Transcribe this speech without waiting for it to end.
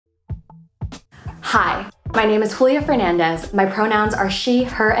Hi, my name is Julia Fernandez, my pronouns are she,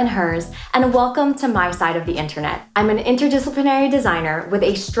 her, and hers, and welcome to my side of the internet. I'm an interdisciplinary designer with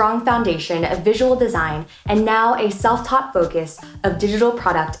a strong foundation of visual design and now a self-taught focus of digital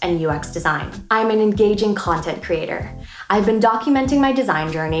product and UX design. I'm an engaging content creator. I've been documenting my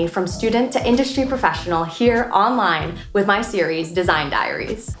design journey from student to industry professional here online with my series, Design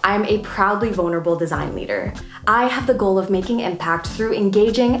Diaries. I'm a proudly vulnerable design leader. I have the goal of making impact through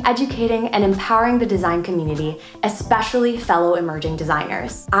engaging, educating, and empowering the design community, especially fellow emerging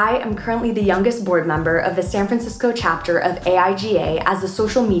designers. I am currently the youngest board member of the San Francisco chapter of AIGA as the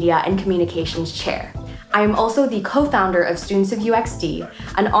Social Media and Communications Chair. I am also the co-founder of Students of UXD,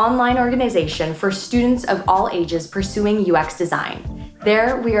 an online organization for students of all ages pursuing UX design.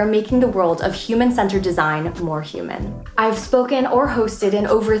 There, we are making the world of human-centered design more human. I've spoken or hosted in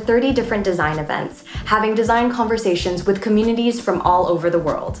over 30 different design events, having design conversations with communities from all over the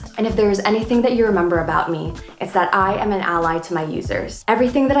world. And if there is anything that you remember about me, it's that I am an ally to my users.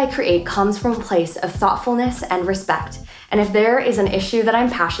 Everything that I create comes from a place of thoughtfulness and respect. And if there is an issue that I'm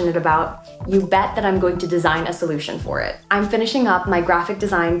passionate about, you bet that I'm going to design a solution for it. I'm finishing up my graphic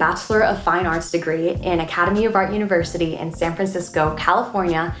design Bachelor of Fine Arts degree in Academy of Art University in San Francisco,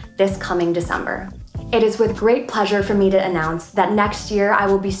 California, this coming December. It is with great pleasure for me to announce that next year I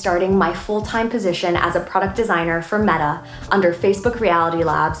will be starting my full-time position as a product designer for Meta under Facebook Reality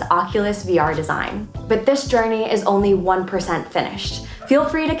Labs' Oculus VR design. But this journey is only 1% finished. Feel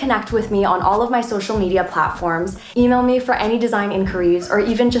free to connect with me on all of my social media platforms, email me for any design inquiries, or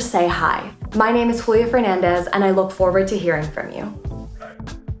even just say hi. My name is Julia Fernandez, and I look forward to hearing from you.